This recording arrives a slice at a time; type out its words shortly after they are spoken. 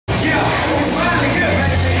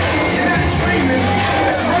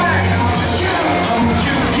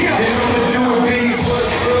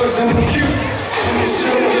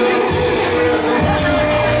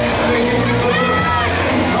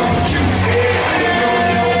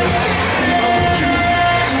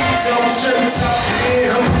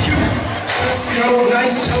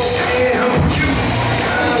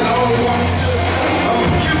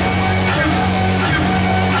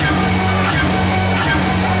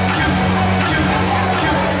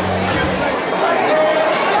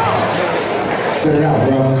Sit it out,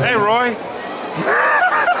 bro. Hey, Roy.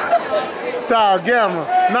 Tall Gamma,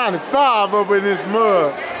 95 up in this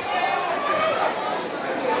mud.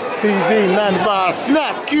 TG 95,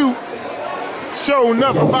 snap cute. Show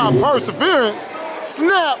enough about perseverance.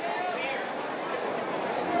 Snap.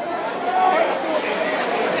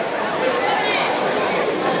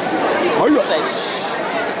 Oh, you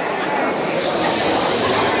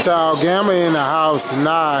Tall Gamma in the house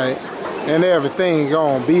tonight, and everything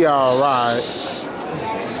gonna be alright.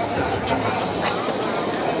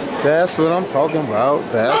 That's what I'm talking about.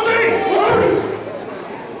 That's it.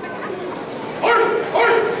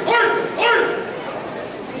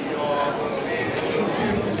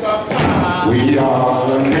 We are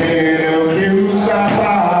the native Psi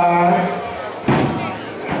Phi,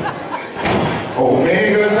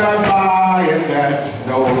 Omega Psi Phi, and that's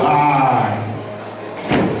no lie.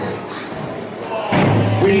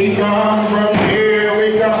 We come from here,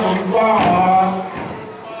 we come from far.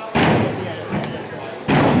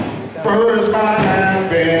 First my hand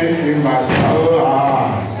been in my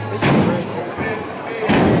blood.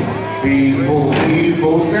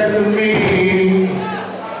 People said to me,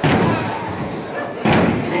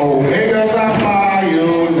 Omega Psi Phi,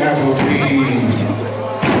 you'll never be.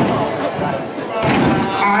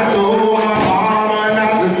 I told my mama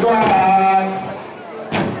not to cry.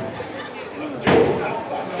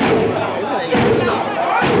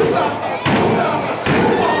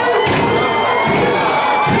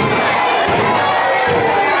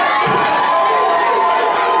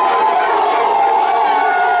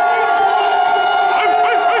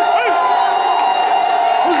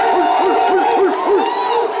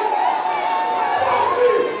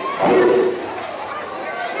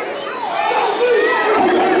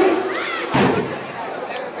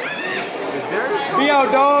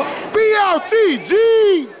 Dog. BLTG.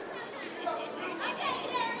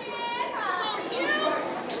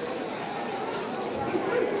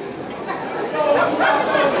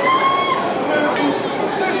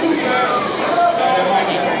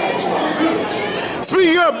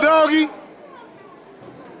 Speak up, doggy.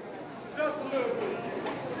 Just a little bit.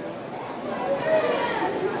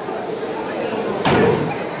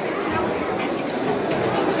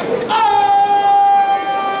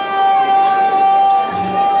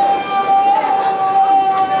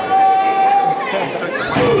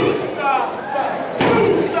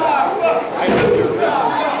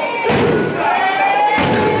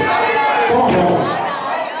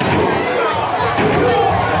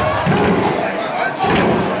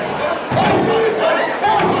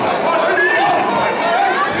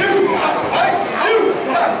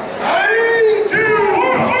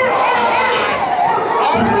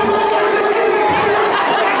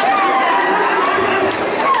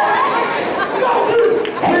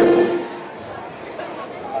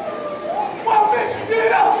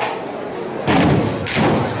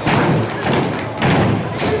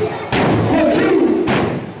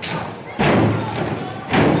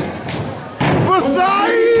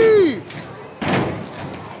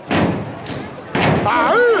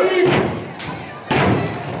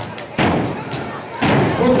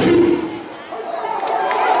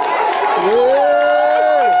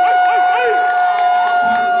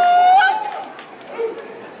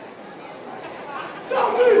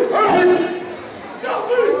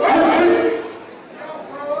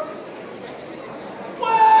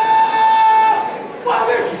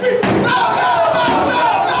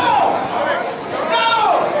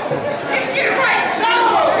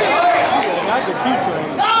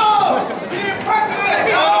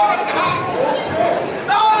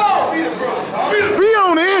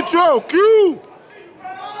 Q.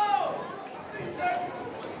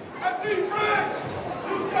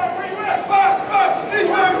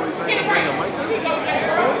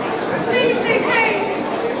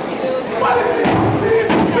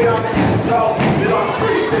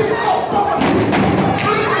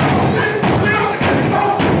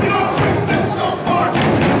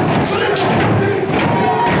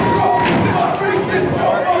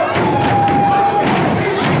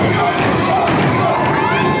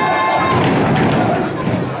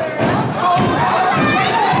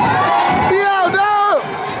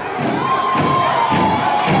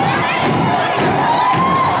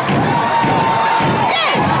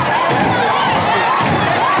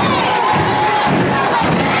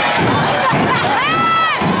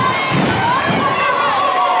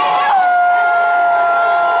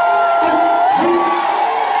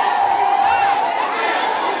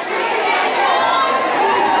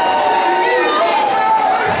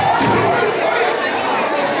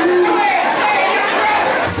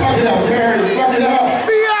 Suck it up, Karen, suck it up.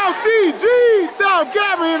 BLTG, Tall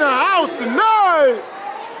Gamma in the house tonight.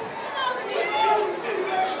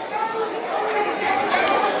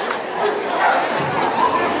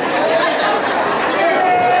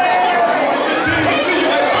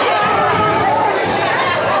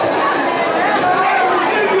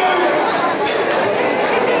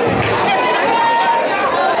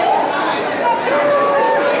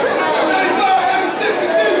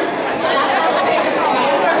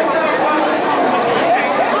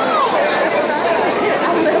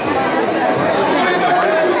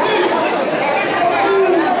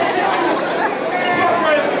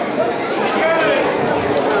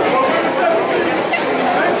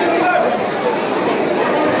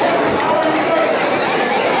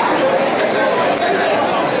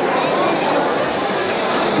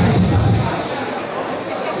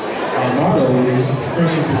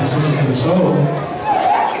 the soul.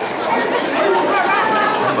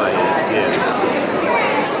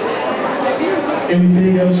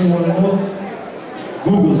 Anything else you want to know?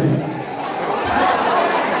 Google it.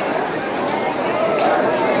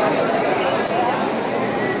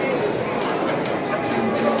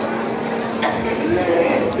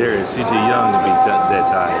 There is. She's too young to be that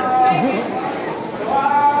tired.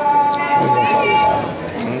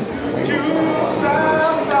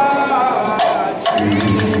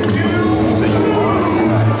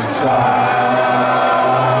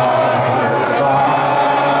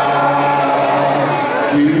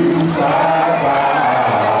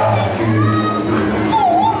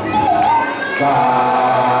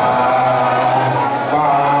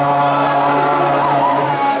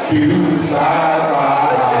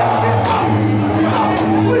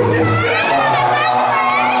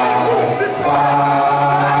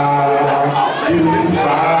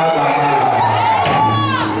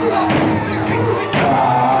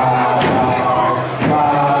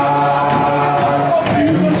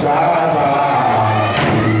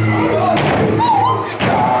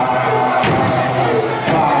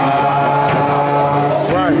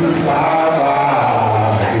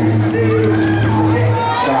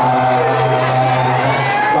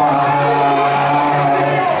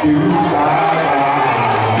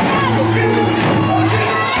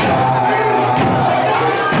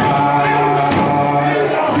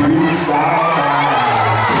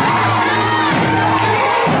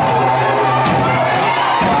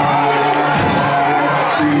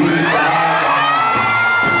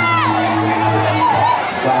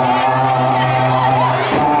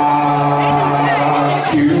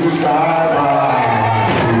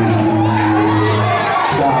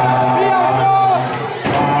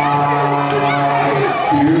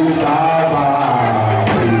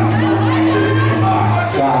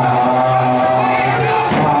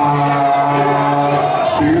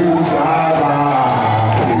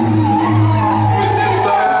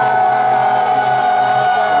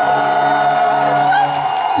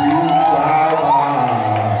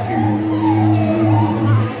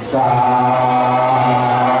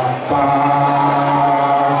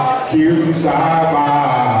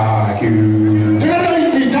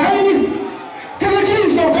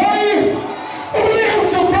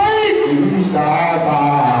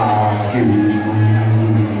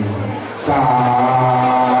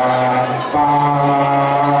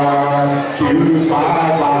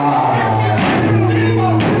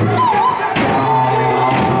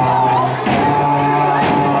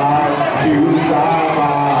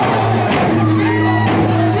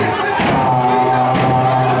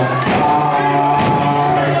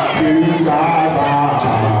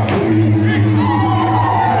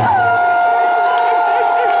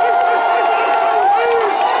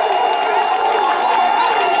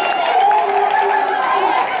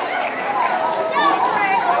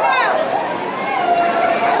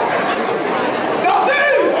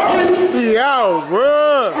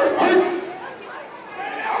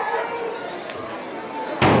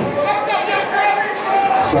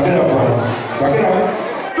 Suck it up, bro. Suck it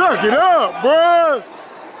up. Suck it up, boys.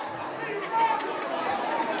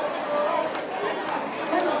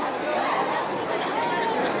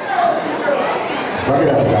 Suck it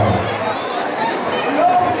up, y'all.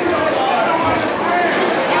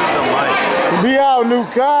 Be out, new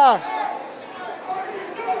car.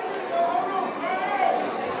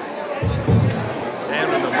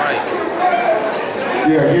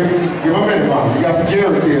 Yeah, give him a minute, Bob. You got some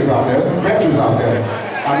Jerry kids out there, some veterans out there.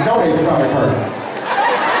 I know they stomach hurt.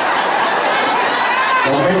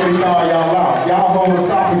 Don't make me call y'all out. Y'all whole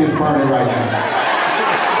esophagus burning right now.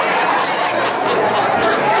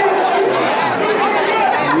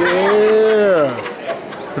 Yeah.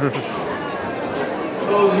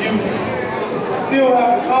 Those of you still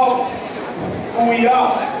have to call who we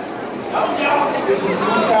are. This is Blue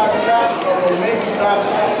Cow Trap of Omega Psi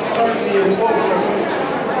Fraternity Incorporated.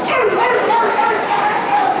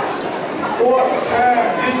 Four-time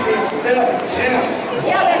district step champs.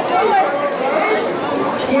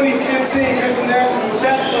 2015 International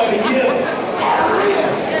Chapter of the Year.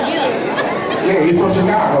 Yeah, he's from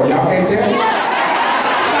Chicago. Y'all can't tell me?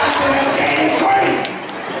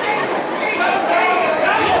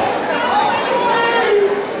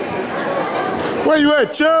 Where you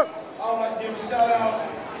at, Chuck? I would like to give a shout out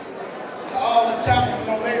to all the chapters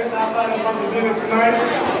from Omega Psi Phi represented tonight.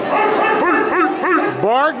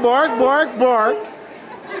 Bark, bark, bark, bark.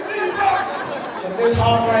 But this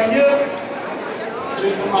hawk right here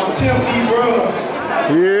is for my Tim B brother.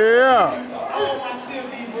 Yeah. To all my Tim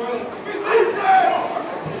B brothers.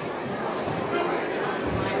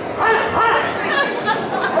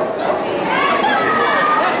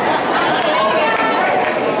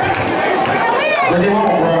 Bring it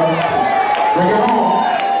home, bro. Bring it home.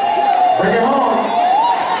 Bring it home.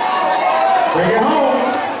 Bring it home.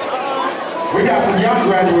 We got some young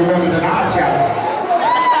graduate members in our chapter.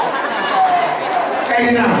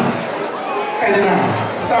 89.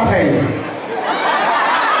 89. Stop hazing.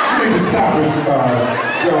 You need to stop it,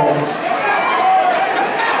 Joe.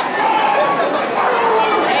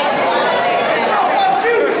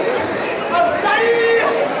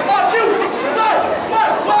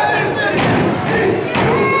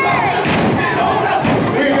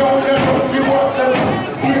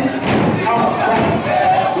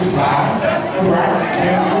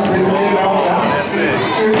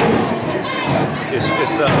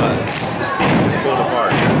 It's pulled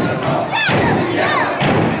apart.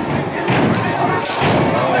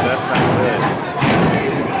 Oh, that's not good.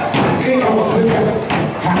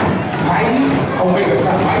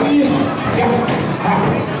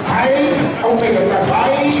 Omega Psi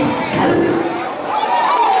Phi.